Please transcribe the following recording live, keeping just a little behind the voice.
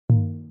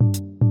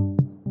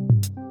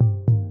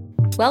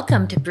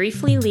Welcome to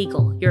Briefly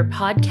Legal, your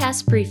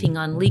podcast briefing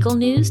on legal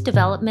news,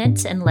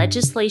 developments, and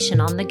legislation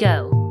on the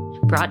go,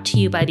 brought to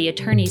you by the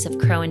attorneys of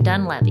Crowe and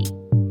Dunlevy.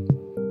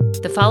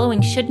 The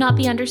following should not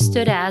be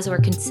understood as or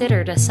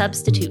considered a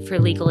substitute for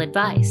legal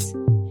advice.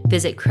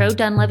 Visit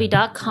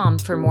crowedunlevy.com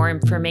for more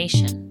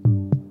information.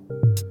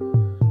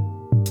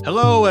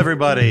 Hello,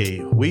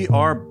 everybody. We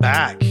are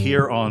back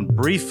here on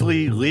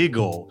Briefly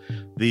Legal,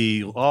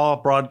 the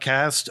law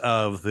broadcast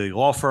of the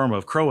law firm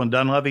of Crowe and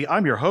Dunlevy.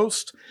 I'm your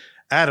host,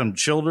 Adam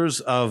Childers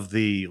of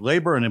the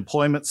Labor and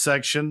Employment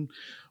section.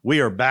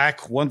 We are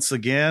back once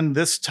again.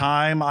 This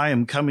time I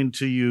am coming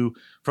to you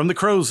from the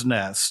Crow's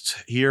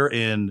Nest here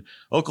in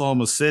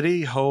Oklahoma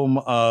City, home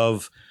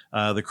of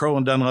the Crowe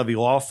and Dunlevy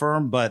law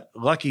firm. But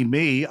lucky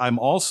me, I'm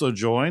also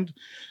joined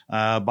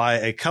by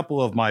a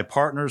couple of my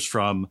partners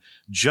from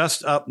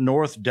just up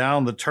north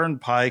down the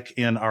turnpike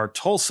in our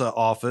Tulsa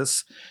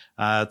office.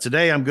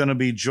 Today I'm going to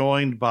be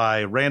joined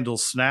by Randall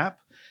Snapp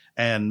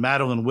and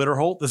Madeline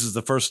Witterholt. This is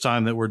the first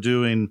time that we're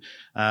doing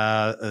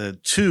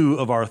two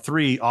of our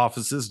three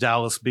offices,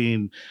 Dallas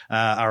being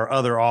our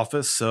other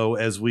office. So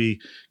as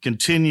we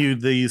continue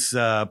these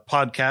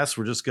podcasts,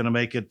 we're just going to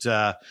make it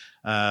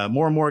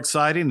more and more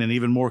exciting and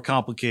even more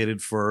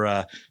complicated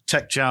for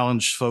tech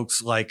challenged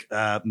folks like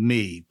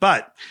me.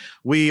 But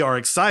we are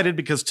excited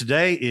because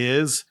today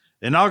is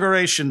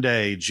Inauguration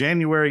Day,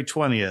 January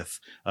 20th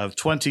of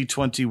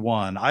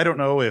 2021. I don't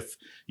know if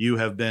you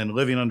have been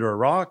living under a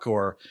rock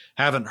or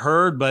haven't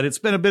heard, but it's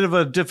been a bit of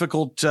a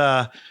difficult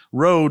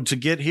road to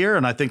get here.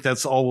 And I think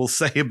that's all we'll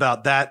say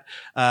about that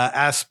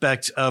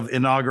aspect of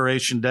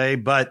Inauguration Day.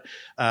 But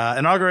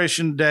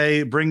Inauguration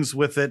Day brings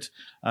with it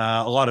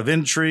a lot of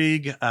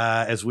intrigue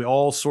as we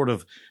all sort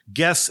of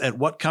guess at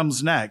what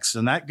comes next.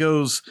 And that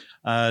goes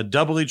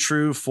doubly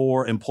true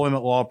for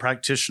employment law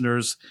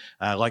practitioners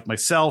like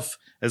myself,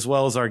 as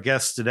well as our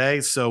guests today.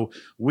 So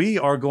we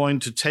are going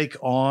to take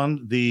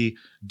on the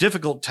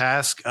difficult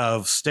task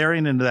of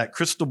staring into that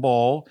crystal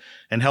ball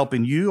and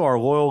helping you, our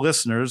loyal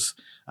listeners,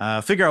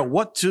 figure out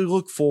what to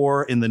look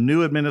for in the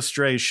new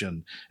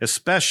administration,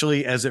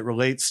 especially as it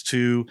relates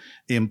to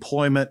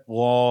employment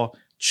law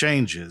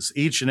changes.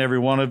 Each and every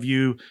one of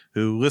you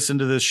who listen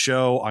to this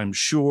show, I'm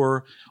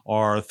sure,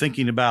 are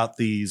thinking about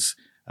these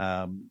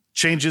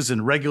changes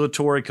in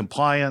regulatory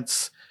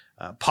compliance,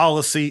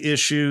 policy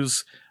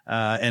issues,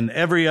 and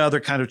every other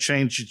kind of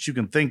change that you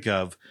can think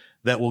of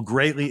that will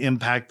greatly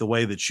impact the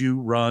way that you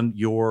run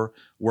your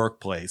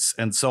workplace.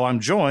 And so I'm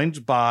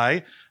joined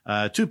by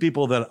two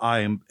people that I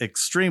am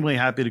extremely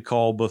happy to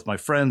call both my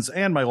friends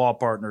and my law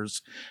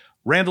partners,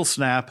 Randall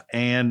Snapp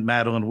and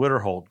Madeline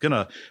Witterholt. Going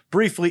to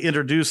briefly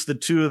introduce the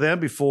two of them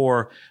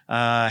before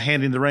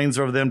handing the reins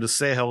over to them to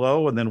say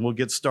hello, and then we'll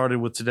get started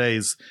with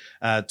today's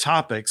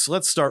topics.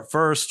 Let's start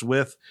first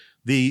with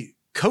the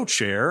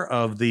co-chair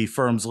of the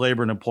firm's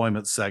labor and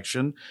employment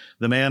section,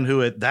 the man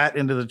who at that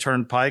end of the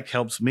turnpike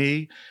helps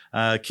me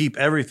keep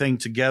everything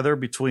together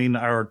between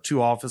our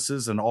two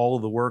offices and all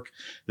of the work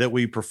that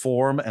we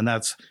perform, and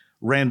that's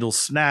Randall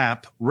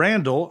Snapp.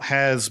 Randall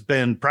has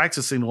been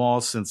practicing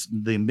law since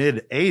the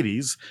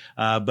mid-'80s,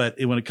 but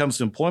when it comes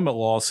to employment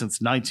law,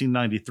 since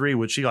 1993,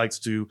 which he likes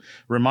to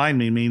remind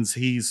me means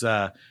he's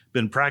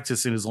been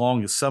practicing as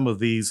long as some of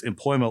these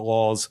employment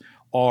laws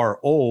are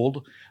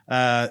old.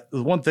 The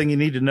one thing you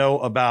need to know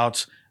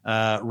about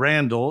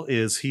Randall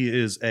is he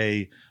is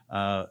a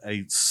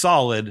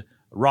solid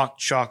Rock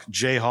Chalk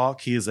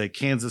Jayhawk. He is a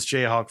Kansas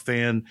Jayhawk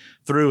fan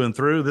through and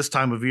through. This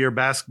time of year,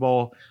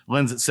 basketball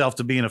lends itself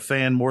to being a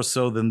fan more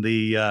so than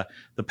the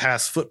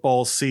past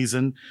football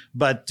season.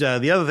 But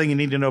the other thing you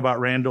need to know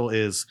about Randall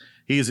is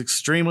he is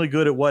extremely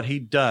good at what he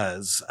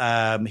does.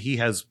 He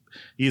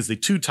is the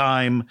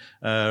two-time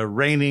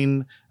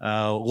reigning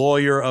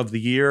lawyer of the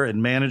year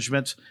in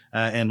management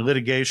and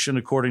litigation,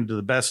 according to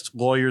the Best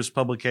Lawyers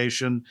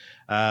publication.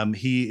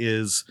 He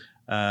is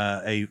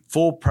a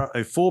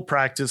full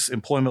practice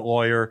employment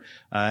lawyer.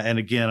 And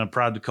again, I'm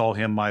proud to call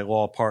him my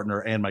law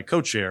partner and my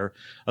co-chair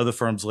of the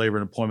firm's labor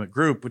and employment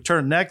group. We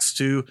turn next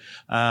to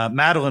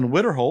Madeline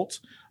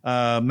Witterholt.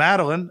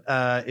 Madeline,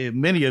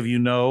 many of you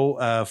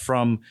know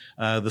from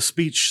the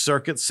speech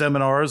circuit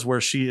seminars where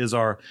she is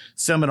our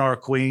seminar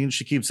queen.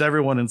 She keeps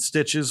everyone in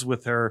stitches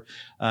with her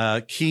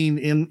keen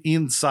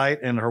insight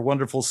and her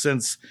wonderful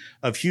sense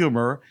of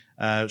humor.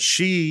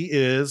 She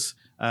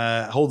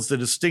holds the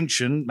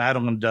distinction,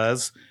 Madeline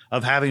does,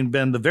 of having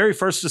been the very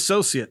first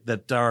associate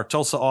that our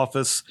Tulsa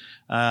office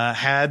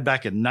had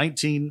back in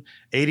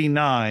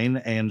 1989,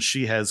 and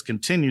she has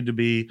continued to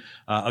be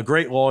a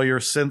great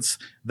lawyer since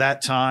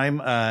that time.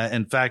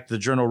 In fact, the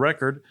Journal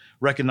Record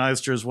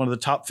recognized her as one of the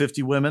top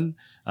 50 women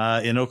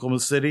in Oklahoma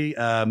City,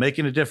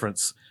 making a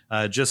difference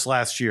just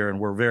last year, and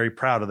we're very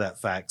proud of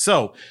that fact.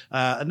 So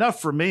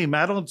enough for me.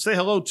 Madeline, say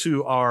hello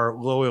to our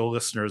loyal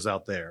listeners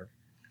out there.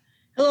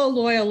 Hello,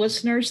 loyal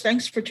listeners.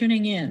 Thanks for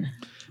tuning in.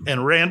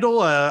 And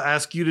Randall,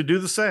 ask you to do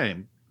the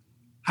same.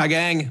 Hi,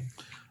 gang.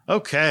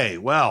 Okay.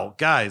 Well,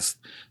 guys,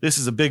 this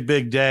is a big,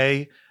 big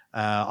day.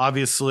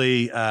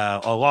 Obviously,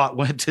 a lot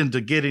went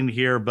into getting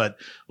here, but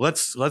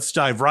let's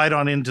dive right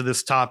on into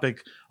this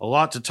topic. A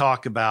lot to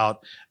talk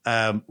about.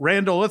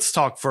 Randall, let's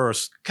talk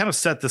first. Kind of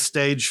set the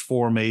stage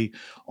for me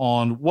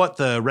on what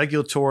the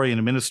regulatory and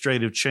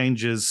administrative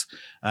changes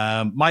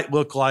might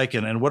look like,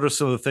 and what are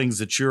some of the things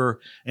that you're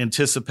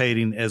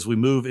anticipating as we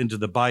move into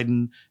the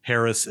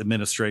Biden-Harris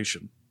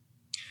administration.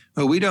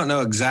 Well, we don't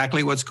know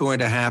exactly what's going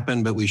to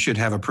happen, but we should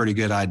have a pretty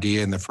good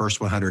idea in the first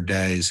 100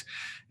 days.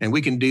 And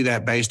we can do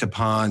that based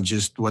upon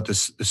just what the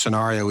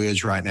scenario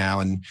is right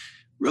now. And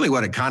really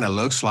what it kind of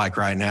looks like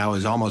right now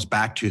is almost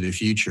back to the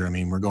future. I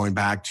mean, we're going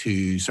back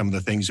to some of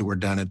the things that were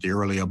done at the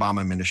early Obama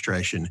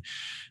administration. And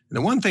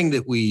the one thing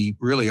that we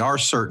really are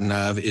certain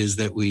of is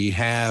that we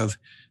have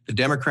the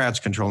Democrats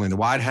controlling the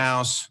White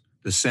House,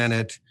 the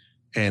Senate,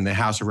 and the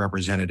House of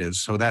Representatives.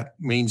 So that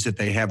means that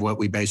they have what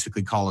we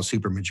basically call a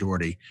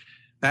supermajority.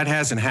 That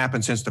hasn't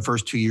happened since the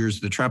first 2 years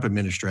of the Trump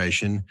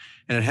administration,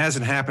 and it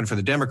hasn't happened for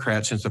the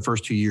Democrats since the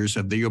first 2 years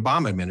of the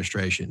Obama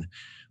administration.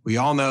 We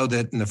all know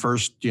that in the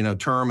first,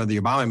 term of the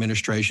Obama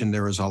administration,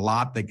 there was a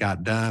lot that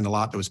got done, a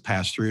lot that was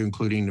passed through,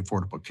 including the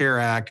Affordable Care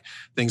Act,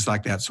 things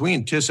like that. So we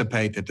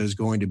anticipate that there's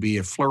going to be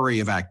a flurry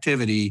of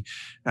activity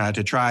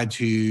to try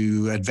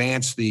to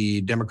advance the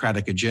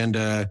Democratic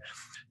agenda.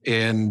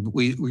 And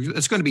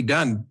it's going to be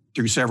done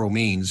through several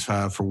means.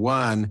 For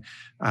one,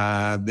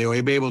 they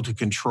will be able to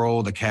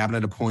control the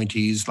cabinet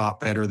appointees a lot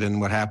better than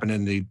what happened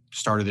in the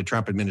start of the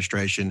Trump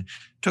administration.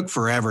 It took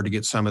forever to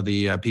get some of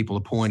the people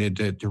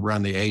appointed to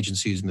run the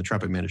agencies in the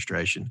Trump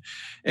administration.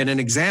 And an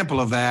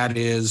example of that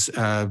is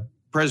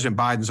President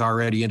Biden's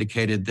already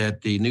indicated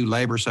that the new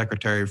labor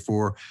secretary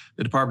for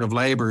the Department of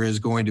Labor is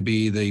going to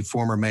be the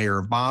former mayor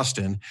of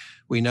Boston.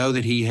 We know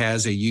that he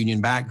has a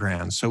union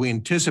background, so we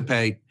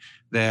anticipate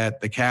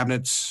that the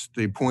cabinets,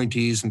 the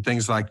appointees, and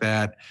things like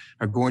that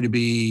are going to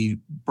be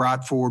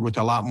brought forward with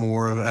a lot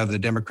more of the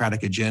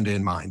Democratic agenda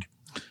in mind.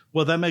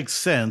 Well, that makes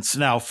sense.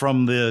 Now,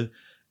 from the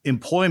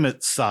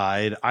employment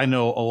side, I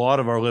know a lot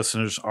of our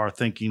listeners are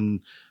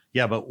thinking,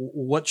 yeah, but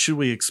what should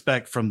we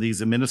expect from these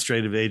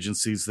administrative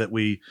agencies that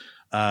we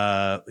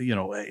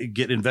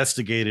get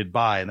investigated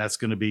by? And that's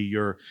going to be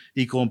your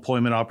Equal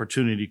Employment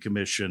Opportunity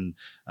Commission,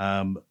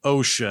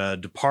 OSHA,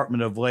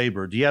 Department of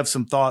Labor. Do you have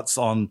some thoughts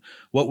on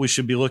what we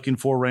should be looking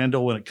for,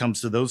 Randall, when it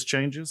comes to those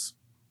changes?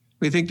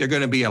 We think they're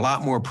going to be a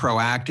lot more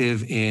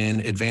proactive in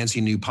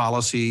advancing new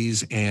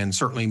policies and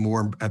certainly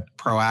more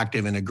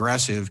proactive and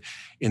aggressive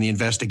in the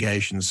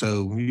investigation.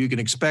 So you can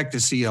expect to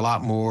see a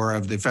lot more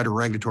of the federal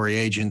regulatory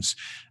agents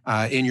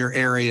in your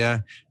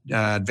area,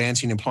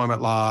 advancing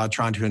employment law,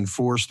 trying to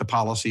enforce the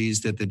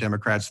policies that the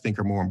Democrats think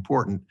are more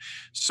important.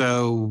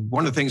 So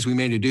one of the things we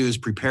need to do is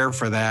prepare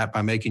for that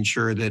by making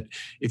sure that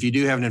if you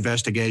do have an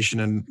investigation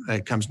and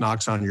that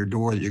knocks on your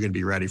door, that you're going to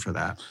be ready for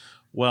that.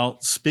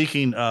 Well,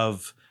 speaking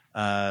of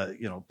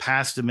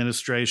past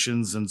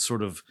administrations and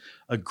sort of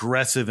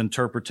aggressive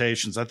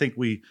interpretations, I think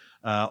we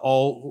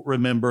all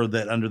remember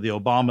that under the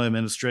Obama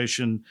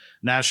administration,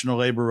 National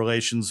Labor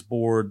Relations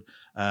Board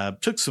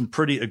took some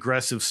pretty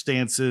aggressive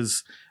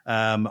stances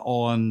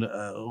on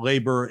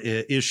labor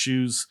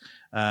issues,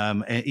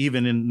 and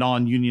even in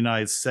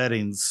non-unionized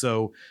settings.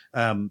 So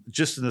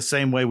just in the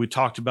same way we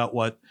talked about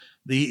what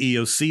the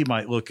EEOC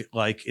might look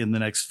like in the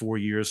next 4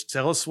 years,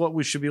 tell us what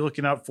we should be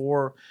looking out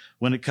for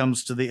when it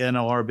comes to the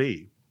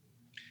NLRB.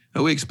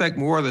 We expect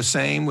more of the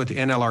same with the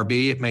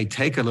NLRB. It may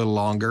take a little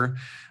longer.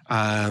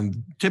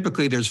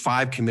 Typically, there's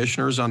 5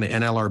 commissioners on the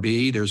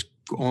NLRB. There's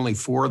only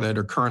 4 that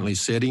are currently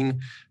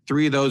sitting.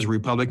 3 of those are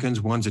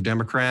Republicans, 1's a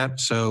Democrat.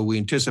 So we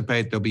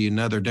anticipate there'll be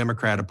another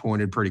Democrat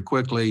appointed pretty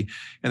quickly.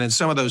 And then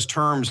some of those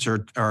terms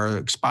are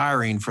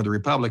expiring for the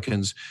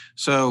Republicans.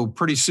 So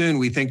pretty soon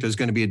we think there's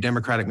going to be a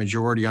Democratic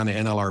majority on the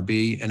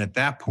NLRB. And at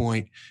that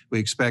point, we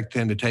expect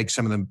them to take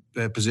some of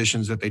the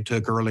positions that they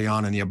took early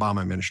on in the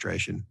Obama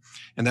administration.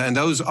 And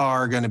those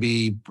are going to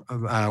be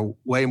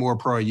way more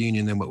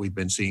pro-union than what we've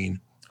been seeing.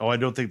 Oh, I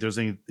don't think there's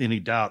any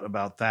doubt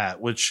about that,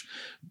 which,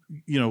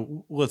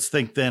 let's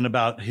think then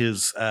about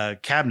his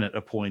cabinet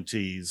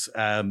appointees.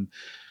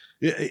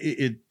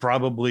 It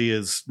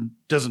probably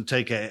doesn't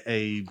take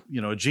a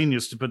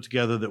genius to put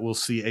together that we'll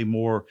see a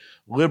more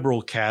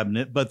liberal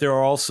cabinet, but there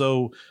are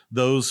also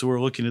those who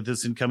are looking at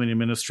this incoming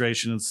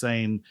administration and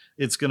saying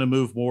it's going to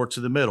move more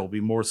to the middle, be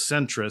more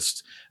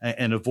centrist,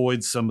 and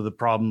avoid some of the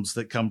problems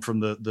that come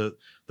from the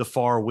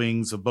far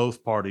wings of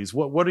both parties.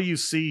 What are you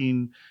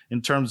seeing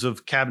in terms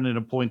of cabinet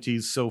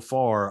appointees so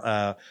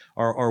far?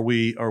 Are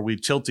we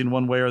tilting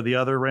one way or the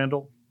other,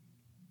 Randall?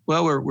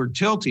 Well, we're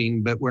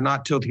tilting, but we're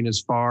not tilting as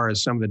far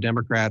as some of the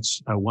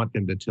Democrats want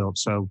them to tilt.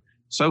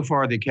 So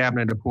far, the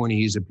cabinet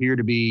appointees appear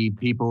to be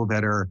people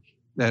that are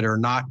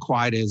not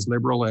quite as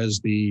liberal as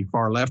the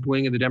far left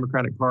wing of the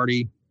Democratic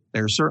Party.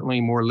 They're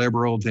certainly more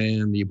liberal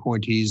than the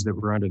appointees that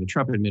were under the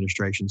Trump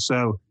administration.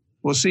 So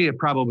we'll see it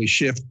probably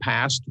shift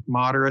past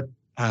moderate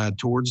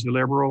towards the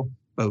liberal,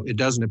 but it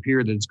doesn't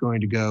appear that it's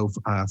going to go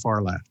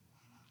far left.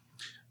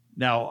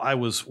 Now, I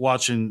was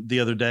watching the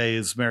other day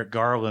as Merrick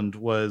Garland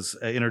was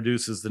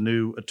introduced as the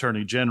new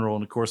Attorney General,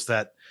 and of course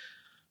that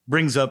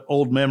brings up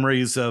old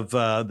memories of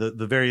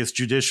the various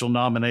judicial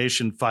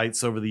nomination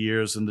fights over the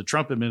years, and the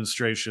Trump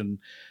administration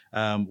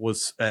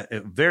was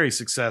very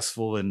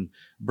successful in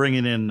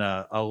bringing in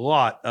a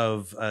lot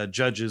of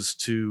judges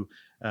to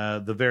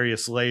the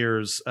various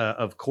layers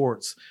of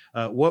courts.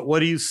 What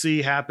do you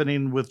see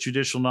happening with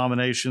judicial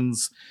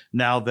nominations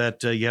now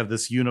that you have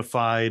this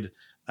unified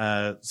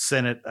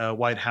Senate,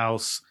 White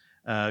House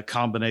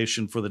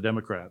combination for the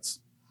Democrats?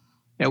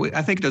 Yeah,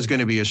 I think there's going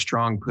to be a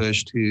strong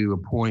push to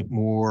appoint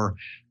more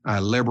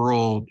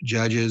liberal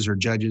judges or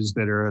judges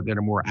that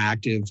are more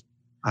active,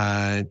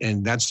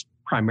 and that's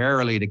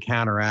primarily to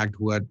counteract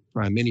what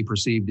many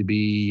perceive to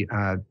be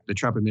the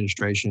Trump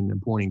administration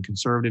appointing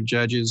conservative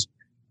judges.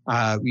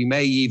 We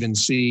may even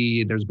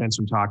see there's been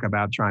some talk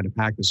about trying to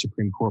pack the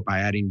Supreme Court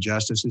by adding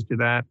justices to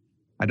that.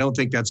 I don't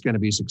think that's going to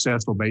be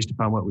successful based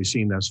upon what we've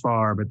seen thus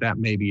far, but that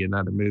may be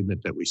another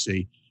movement that we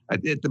see.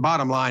 The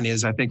bottom line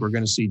is I think we're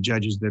going to see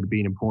judges that are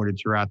being appointed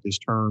throughout this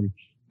term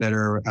that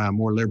are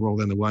more liberal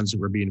than the ones that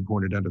were being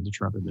appointed under the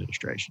Trump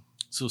administration.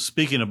 So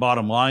speaking of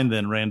bottom line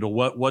then, Randall,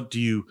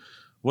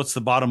 what's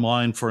the bottom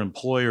line for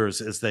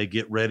employers as they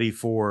get ready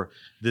for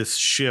this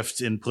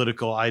shift in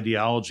political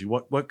ideology?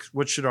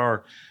 What should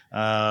our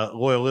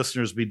loyal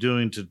listeners be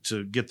doing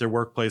to get their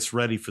workplace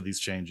ready for these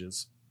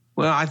changes?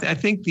 Well, I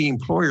think the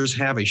employers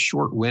have a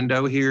short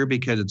window here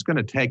because it's going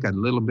to take a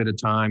little bit of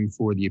time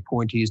for the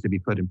appointees to be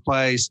put in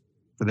place,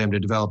 for them to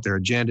develop their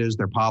agendas,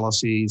 their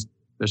policies.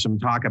 There's some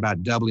talk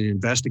about doubling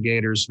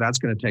investigators, so that's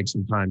going to take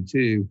some time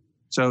too.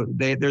 So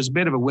there's a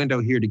bit of a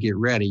window here to get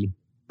ready.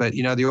 But,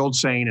 the old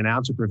saying, an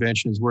ounce of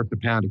prevention is worth a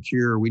pound of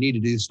cure. We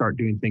need to start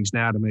doing things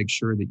now to make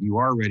sure that you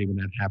are ready when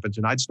that happens.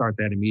 And I'd start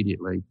that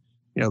immediately.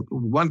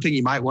 One thing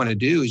you might want to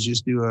do is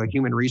just do a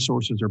human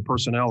resources or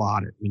personnel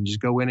audit. I mean, just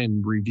go in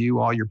and review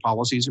all your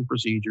policies and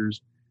procedures,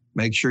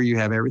 make sure you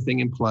have everything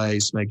in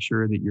place, make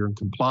sure that you're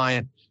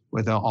compliant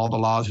with all the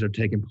laws that have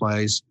taken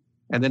place.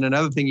 And then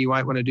another thing you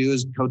might want to do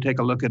is go take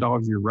a look at all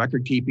of your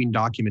record keeping,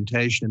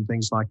 documentation, and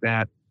things like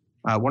that.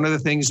 One of the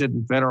things that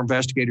federal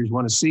investigators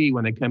want to see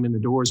when they come in the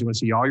doors, they want to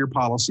see all your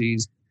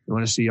policies, they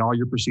want to see all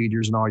your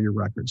procedures and all your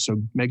records. So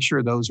make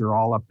sure those are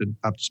all up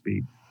to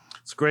speed.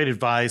 It's great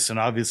advice. And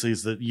obviously,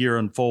 as the year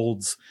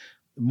unfolds,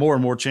 more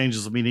and more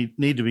changes will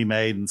need to be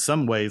made. In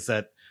some ways,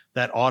 that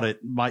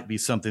audit might be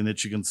something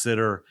that you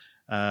consider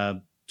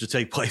to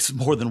take place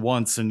more than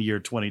once in year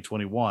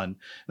 2021. And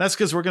that's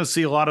because we're going to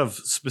see a lot of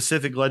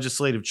specific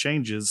legislative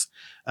changes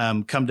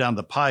come down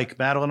the pike.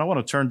 Madeline, I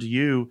want to turn to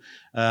you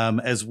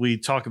as we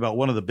talk about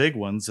one of the big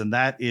ones, and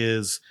that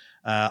is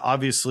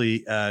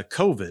obviously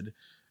COVID.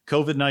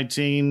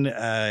 COVID-19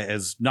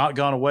 has not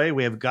gone away.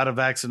 We have got a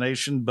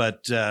vaccination,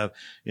 but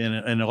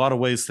in a lot of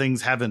ways,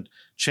 things haven't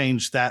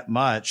changed that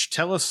much.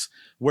 Tell us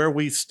where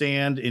we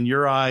stand in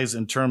your eyes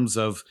in terms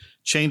of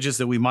changes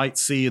that we might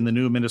see in the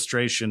new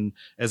administration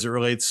as it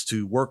relates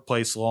to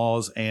workplace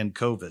laws and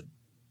COVID.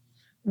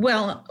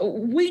 Well,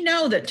 we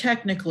know that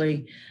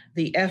technically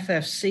the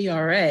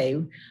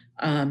FFCRA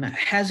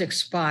has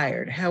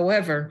expired.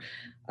 However,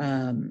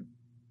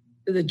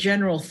 the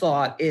general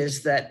thought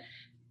is that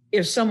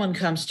if someone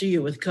comes to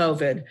you with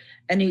COVID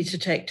and needs to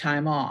take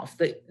time off,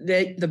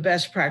 the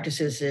best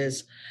practices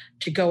is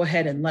to go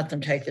ahead and let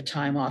them take the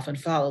time off and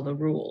follow the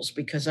rules,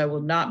 because I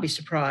will not be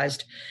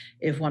surprised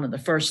if one of the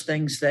first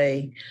things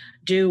they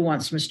do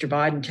once Mr.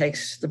 Biden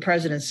takes the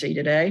presidency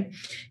today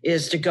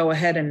is to go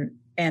ahead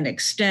and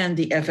extend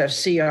the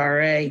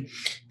FFCRA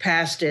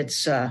past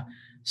its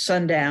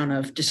sundown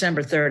of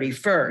December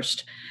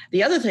 31st.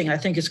 The other thing I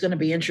think is going to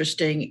be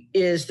interesting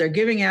is they're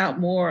giving out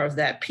more of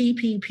that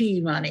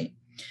PPP money.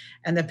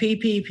 And the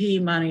PPP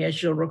money,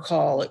 as you'll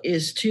recall,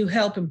 is to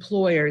help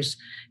employers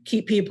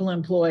keep people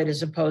employed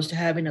as opposed to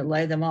having to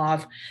lay them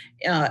off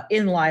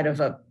in light of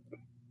a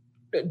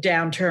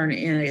downturn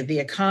in the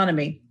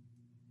economy.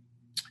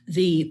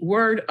 The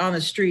word on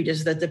the street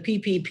is that the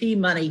PPP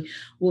money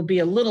will be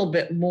a little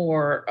bit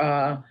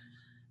more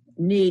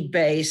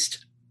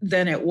need-based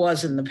than it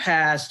was in the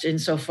past,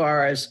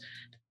 insofar as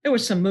there were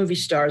some movie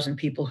stars and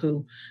people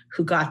who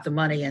got the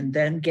money and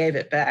then gave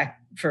it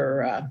back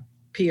for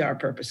PR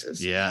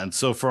purposes. Yeah. And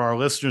so for our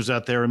listeners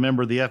out there,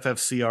 remember the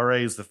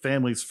FFCRA is the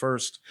Families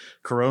First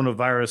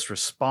Coronavirus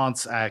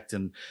Response Act.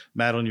 And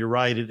Madeline, you're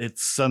right.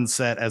 It's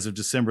sunset as of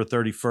December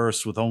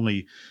 31st with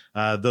only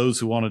those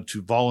who wanted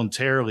to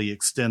voluntarily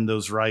extend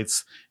those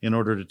rights in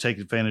order to take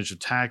advantage of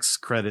tax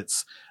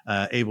credits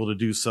able to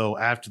do so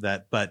after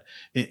that. But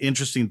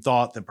interesting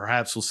thought that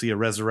perhaps we'll see a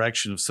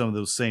resurrection of some of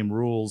those same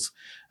rules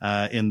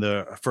in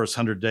the first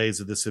 100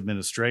 days of this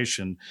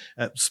administration.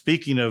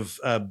 Speaking of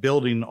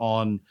building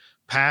on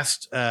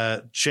past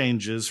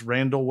changes,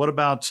 Randall, what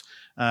about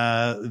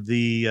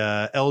the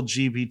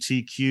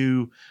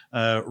LGBTQ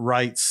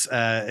rights?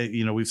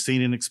 We've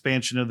seen an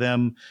expansion of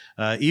them,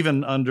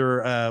 even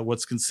under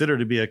what's considered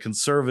to be a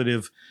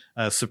conservative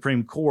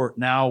Supreme Court.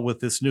 Now, with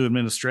this new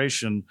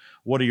administration,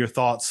 what are your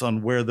thoughts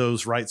on where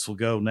those rights will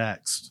go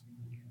next?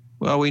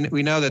 Well,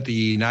 we know that the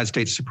United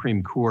States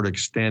Supreme Court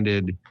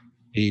extended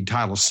the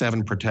Title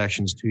VII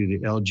protections to the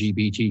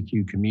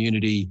LGBTQ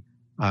community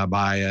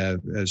by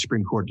a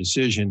Supreme Court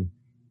decision.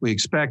 We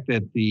expect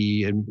that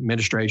the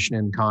administration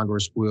and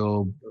Congress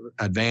will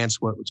advance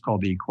what's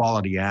called the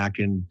Equality Act,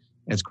 and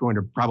it's going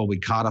to probably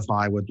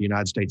codify what the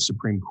United States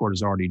Supreme Court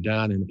has already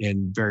done,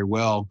 and very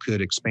well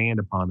could expand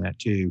upon that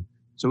too.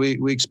 So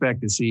we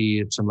expect to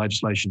see some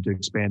legislation to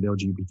expand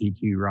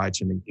LGBTQ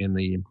rights in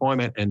the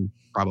employment and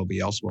probably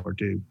elsewhere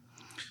too.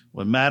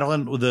 Well,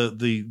 Madeline,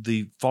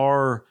 the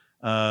far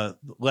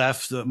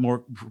left,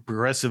 more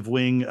progressive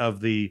wing of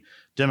the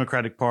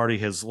Democratic Party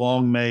has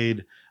long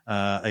made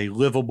a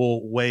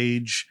livable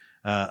wage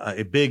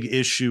a big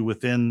issue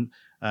within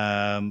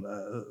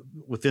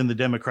the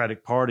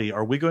Democratic Party.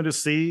 Are we going to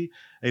see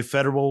a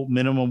federal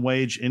minimum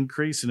wage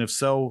increase? And if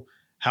so,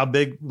 how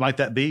big might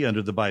that be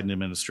under the Biden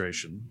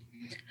administration?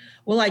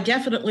 Well, I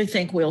definitely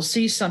think we'll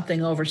see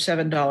something over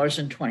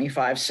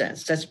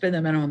 $7.25. That's been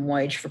the minimum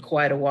wage for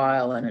quite a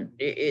while, and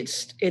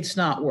it's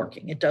not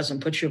working. It doesn't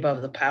put you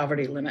above the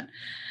poverty limit.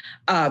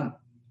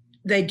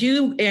 They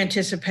do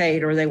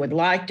anticipate, or they would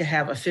like to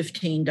have a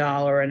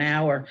 $15 an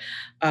hour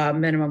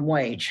minimum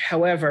wage.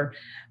 However,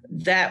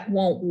 that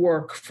won't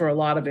work for a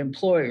lot of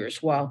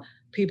employers. While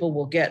people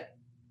will get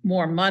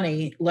more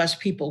money, less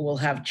people will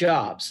have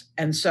jobs.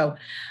 And so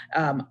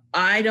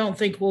I don't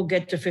think we'll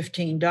get to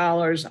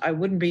 $15. I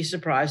wouldn't be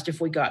surprised if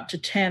we got to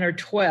 10 or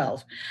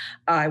 12.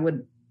 I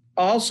would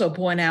also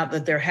point out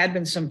that there had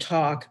been some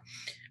talk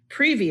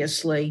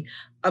previously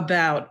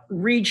about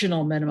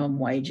regional minimum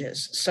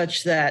wages,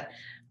 such that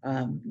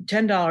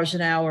 $10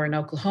 an hour in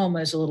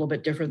Oklahoma is a little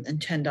bit different than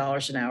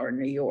 $10 an hour in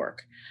New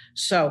York.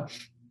 So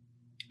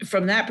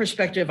from that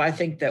perspective, I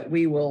think that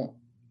we will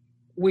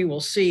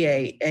see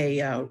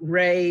a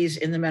raise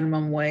in the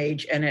minimum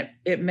wage, and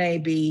it may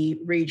be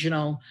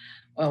regional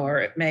or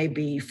it may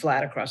be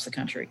flat across the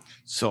country.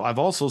 So I've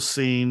also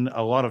seen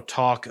a lot of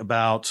talk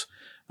about,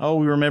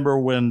 we remember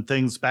when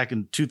things back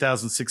in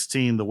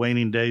 2016, the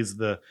waning days of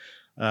the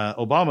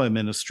Obama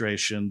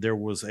administration, there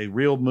was a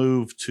real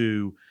move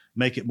to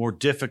make it more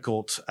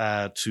difficult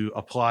to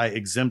apply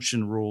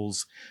exemption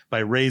rules by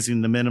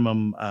raising the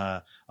minimum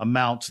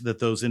amount that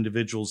those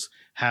individuals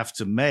have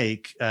to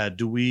make.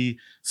 Do we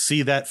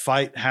see that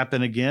fight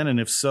happen again? And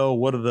if so,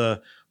 what are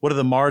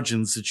the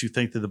margins that you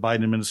think that the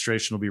Biden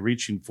administration will be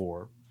reaching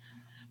for?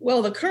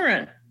 Well, the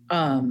current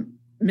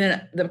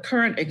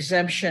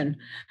exemption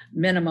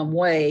minimum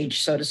wage,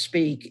 so to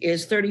speak,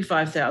 is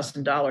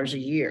 $35,000 a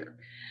year.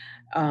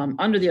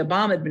 Under the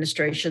Obama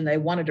administration, they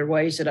wanted to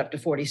raise it up to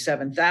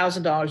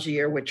 $47,000 a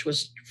year, which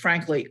was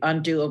frankly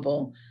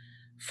undoable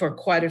for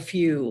quite a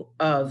few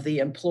of the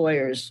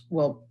employers.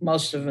 Well,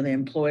 most of the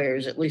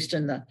employers, at least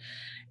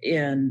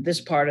in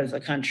this part of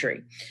the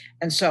country.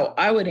 And so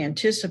I would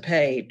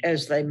anticipate,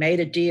 as they made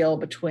a deal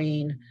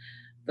between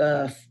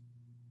the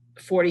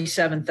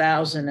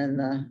 $47,000 and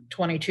the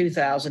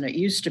 $22,000 it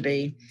used to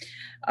be,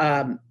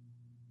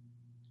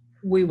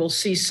 we will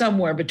see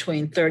somewhere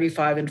between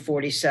 35 and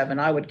 47.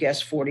 I would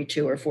guess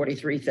 42 or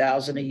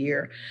 43,000 a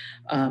year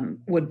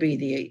would be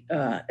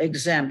the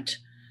exempt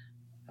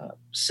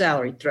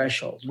salary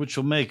threshold, which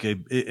will make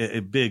a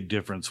big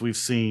difference. We've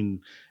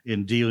seen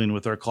in dealing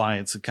with our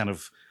clients and kind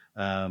of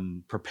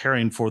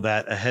preparing for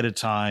that ahead of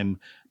time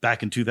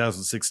back in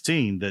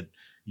 2016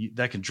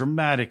 that can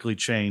dramatically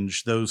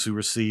change those who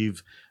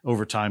receive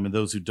overtime and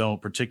those who don't,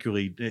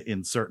 particularly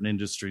in certain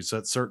industries. So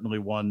that's certainly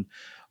one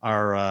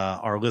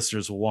our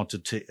listeners will want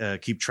to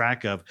keep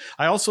track of.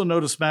 I also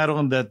noticed,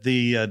 Madeline, that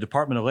the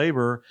Department of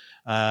Labor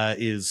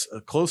is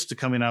close to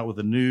coming out with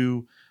a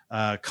new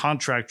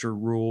contractor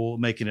rule,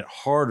 making it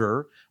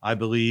harder, I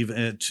believe,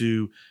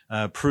 to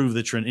prove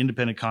that you're an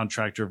independent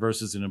contractor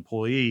versus an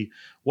employee.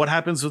 What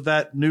happens with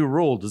that new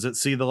rule? Does it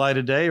see the light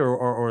of day,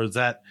 or is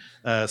that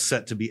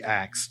set to be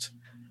axed?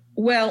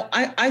 Well,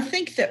 I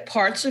think that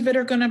parts of it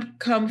are going to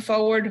come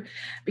forward,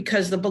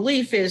 because the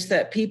belief is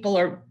that people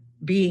are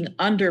being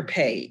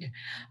underpaid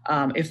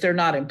if they're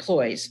not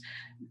employees.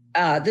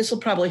 This will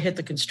probably hit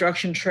the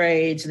construction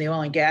trades and the oil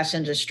and gas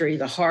industry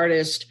the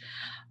hardest.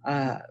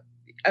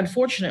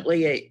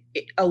 Unfortunately,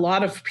 a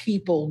lot of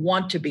people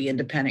want to be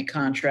independent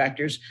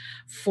contractors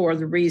for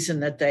the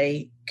reason that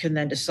they can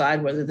then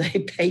decide whether they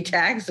pay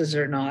taxes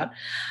or not.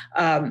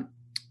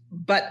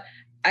 But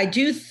I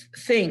do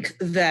think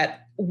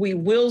that we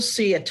will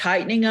see a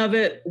tightening of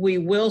it. We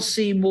will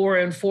see more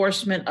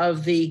enforcement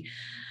of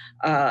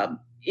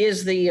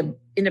is the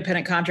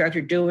independent contractor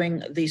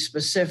doing the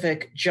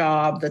specific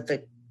job that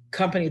the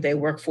company they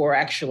work for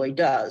actually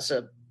does?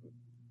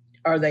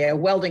 Are they a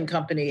welding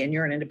company and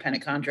you're an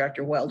independent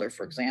contractor welder,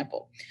 for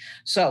example?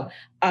 So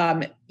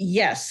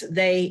yes,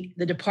 the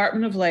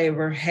Department of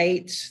Labor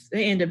hates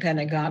the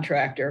independent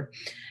contractor.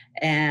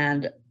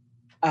 And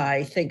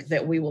I think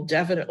that we will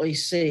definitely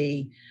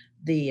see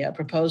the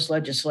proposed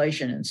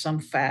legislation in some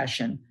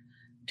fashion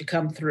to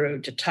come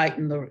through to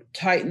tighten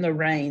the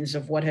reins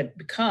of what had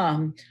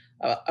become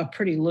a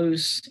pretty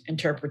loose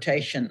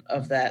interpretation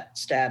of that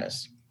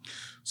status.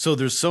 So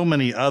there's so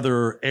many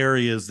other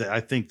areas that I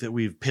think that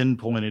we've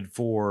pinpointed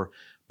for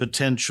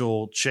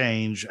potential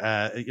change.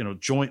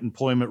 Joint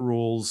employment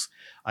rules,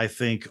 I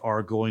think,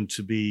 are going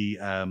to be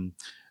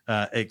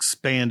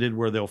expanded,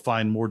 where they'll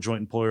find more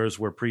joint employers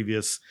where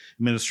previous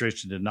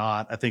administration did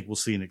not. I think we'll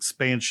see an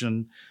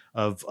expansion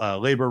of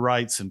labor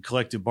rights and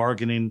collective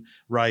bargaining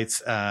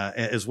rights,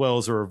 as well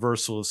as a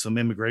reversal of some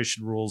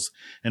immigration rules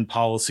and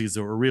policies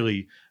that were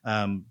really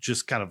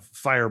just kind of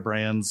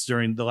firebrands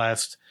during the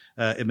last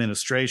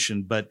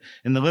administration. But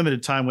in the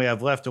limited time we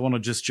have left, I want to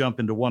just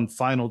jump into one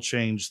final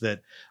change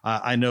that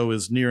I know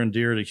is near and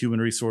dear to human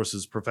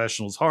resources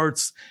professionals'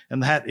 hearts,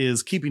 and that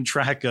is keeping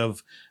track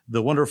of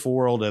the wonderful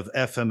world of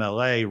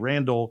FMLA.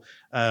 Randall,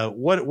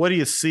 what do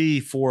you see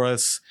for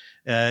us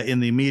in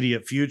the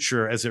immediate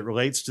future as it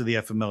relates to the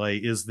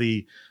FMLA? Is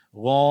the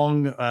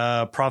long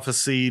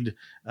prophesied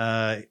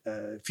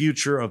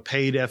future of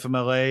paid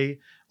FMLA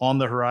on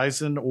the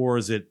horizon, or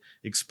is it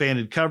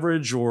expanded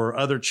coverage or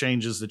other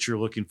changes that you're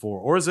looking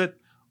for, or is it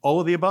all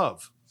of the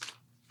above?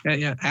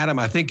 Yeah, Adam,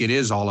 I think it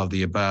is all of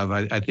the above.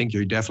 I think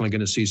you're definitely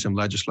going to see some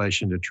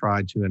legislation to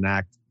try to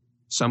enact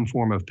some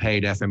form of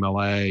paid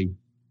FMLA,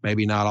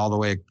 maybe not all the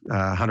way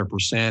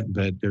 100%,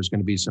 but there's going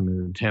to be some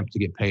attempt to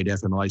get paid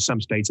FMLA. Some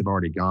states have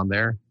already gone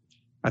there.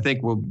 I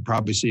think we'll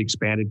probably see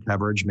expanded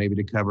coverage, maybe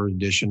to cover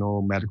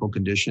additional medical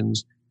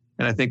conditions.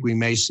 And I think we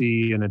may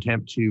see an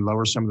attempt to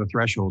lower some of the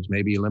thresholds,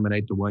 maybe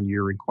eliminate the 1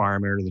 year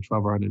requirement or the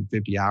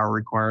 1,250 hour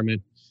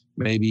requirement,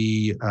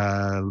 maybe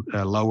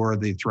lower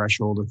the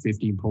threshold of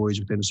 50 employees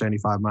within a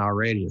 75-mile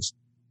radius.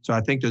 So I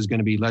think there's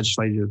going to be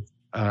legislative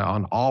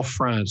on all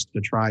fronts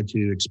to try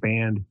to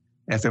expand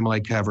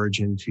FMLA coverage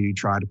and to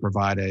try to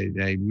provide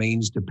a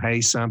means to pay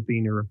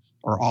something or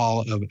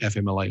all of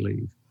FMLA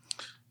leave.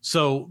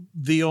 So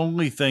the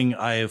only thing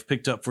I have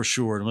picked up for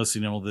sure in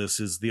listening to all this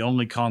is the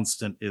only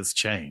constant is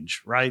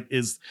change, right?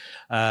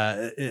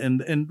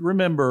 And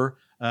remember,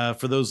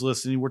 for those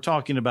listening, we're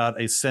talking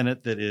about a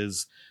Senate that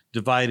is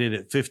divided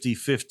at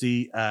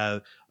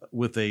 50-50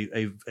 with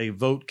a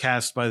vote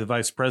cast by the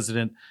vice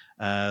president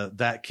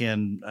that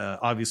can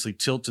obviously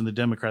tilt in the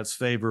Democrats'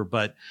 favor.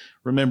 But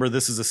remember,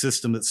 this is a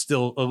system that's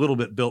still a little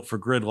bit built for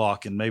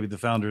gridlock, and maybe the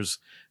founders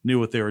knew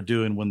what they were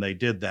doing when they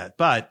did that.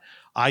 But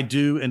I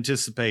do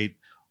anticipate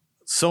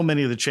so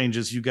many of the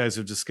changes you guys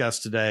have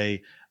discussed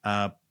today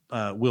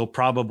will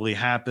probably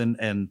happen.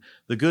 And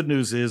the good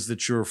news is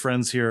that your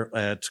friends here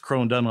at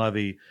Crowe and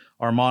Dunlevy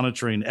are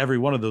monitoring every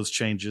one of those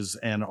changes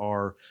and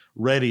are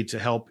ready to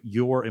help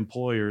your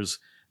employers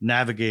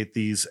navigate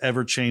these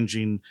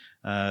ever-changing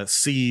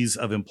seas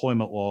of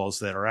employment laws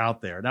that are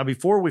out there. Now,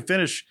 before we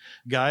finish,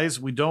 guys,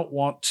 we don't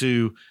want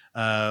to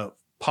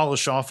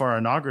polish off our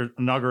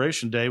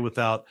inauguration day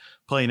without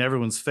playing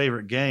everyone's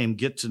favorite game,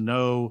 Get to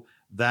Know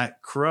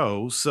That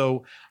Crow.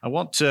 So I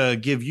want to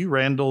give you,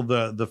 Randall,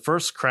 the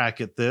first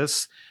crack at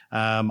this.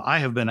 I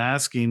have been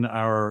asking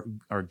our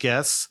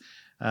guests,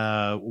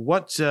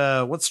 what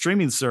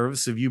streaming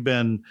service have you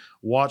been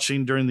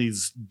watching during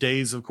these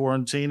days of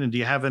quarantine? And do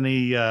you have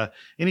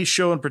any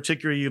show in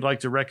particular you'd like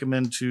to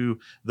recommend to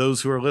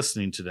those who are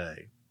listening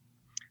today?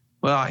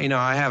 Well,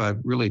 I have a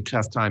really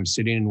tough time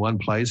sitting in one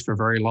place for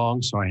very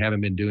long, so I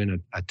haven't been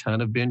doing a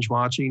ton of binge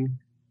watching.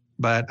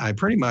 But I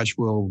pretty much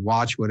will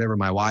watch whatever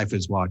my wife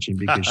is watching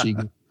because she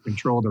can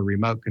control the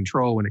remote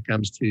control when it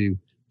comes to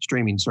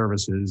streaming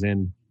services.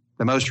 And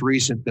the most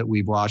recent that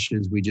we've watched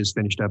is we just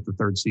finished up the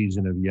third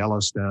season of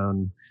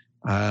Yellowstone,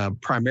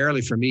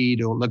 primarily for me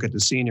to look at the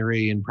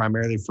scenery and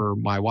primarily for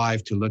my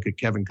wife to look at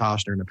Kevin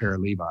Costner in a pair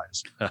of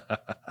Levi's.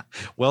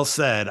 Well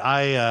said.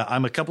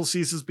 I'm a couple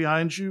seasons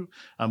behind you.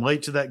 I'm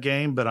late to that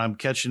game, but I'm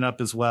catching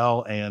up as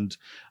well. And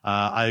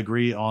I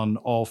agree on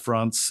all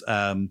fronts,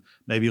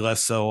 maybe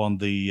less so on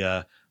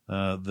the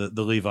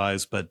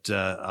Levi's, but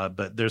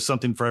there's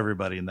something for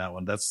everybody in that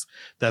one.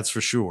 That's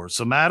for sure.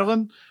 So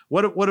Madeline,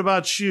 what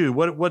about you?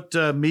 What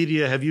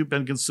media have you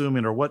been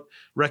consuming, or what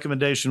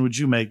recommendation would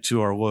you make to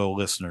our loyal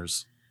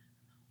listeners?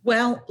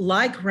 Well,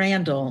 like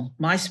Randall,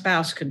 my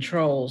spouse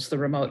controls the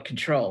remote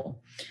control.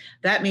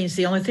 That means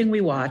the only thing we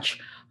watch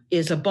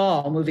is a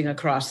ball moving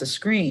across the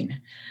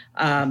screen.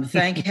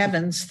 Thank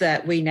heavens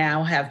that we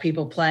now have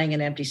people playing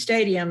in empty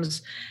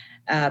stadiums,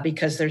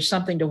 because there's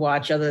something to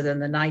watch other than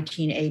the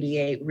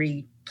 1988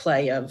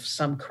 replay of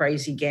some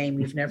crazy game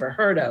you've never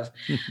heard of.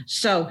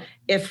 So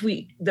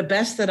the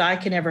best that I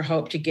can ever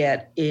hope to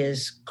get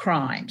is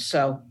crime.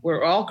 So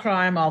we're all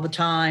crime all the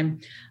time,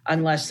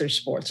 unless there's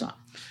sports on.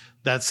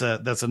 That's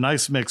a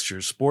nice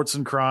mixture, sports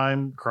and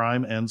crime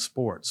and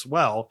sports.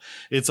 Well,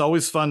 it's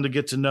always fun to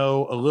get to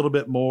know a little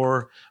bit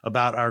more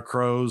about our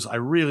Crows. I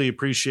really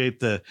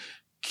appreciate the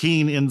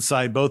keen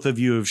insight both of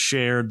you have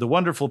shared. The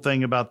wonderful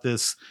thing about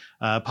this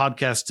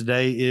podcast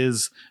today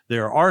is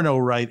there are no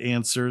right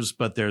answers,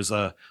 but there's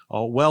a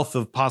wealth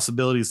of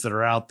possibilities that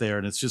are out there.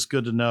 And it's just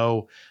good to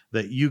know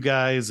that you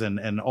guys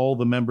and all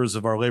the members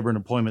of our labor and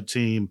employment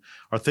team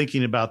are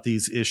thinking about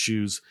these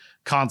issues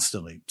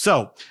constantly.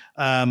 So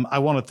I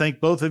want to thank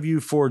both of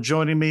you for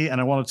joining me. And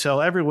I want to tell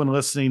everyone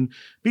listening,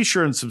 be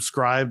sure and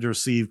subscribe to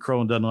receive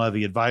Crowe and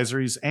Dunlevy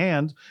advisories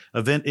and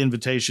event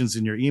invitations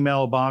in your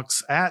email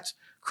box at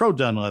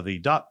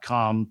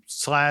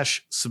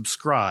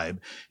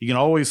crowdunlevy.com/subscribe. You can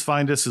always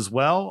find us as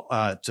well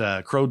at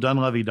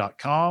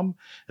crowdunlevy.com,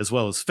 as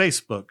well as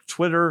Facebook,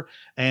 Twitter,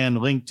 and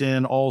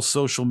LinkedIn, all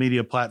social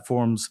media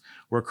platforms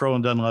where Crow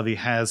and Dunlevy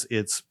has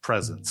its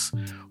presence.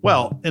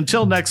 Well,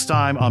 until next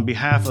time, on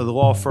behalf of the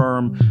law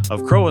firm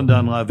of Crow and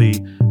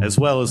Dunlevy, as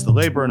well as the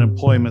Labor and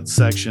Employment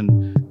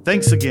section,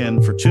 thanks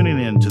again for tuning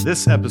in to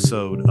this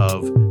episode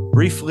of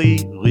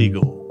Briefly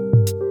Legal.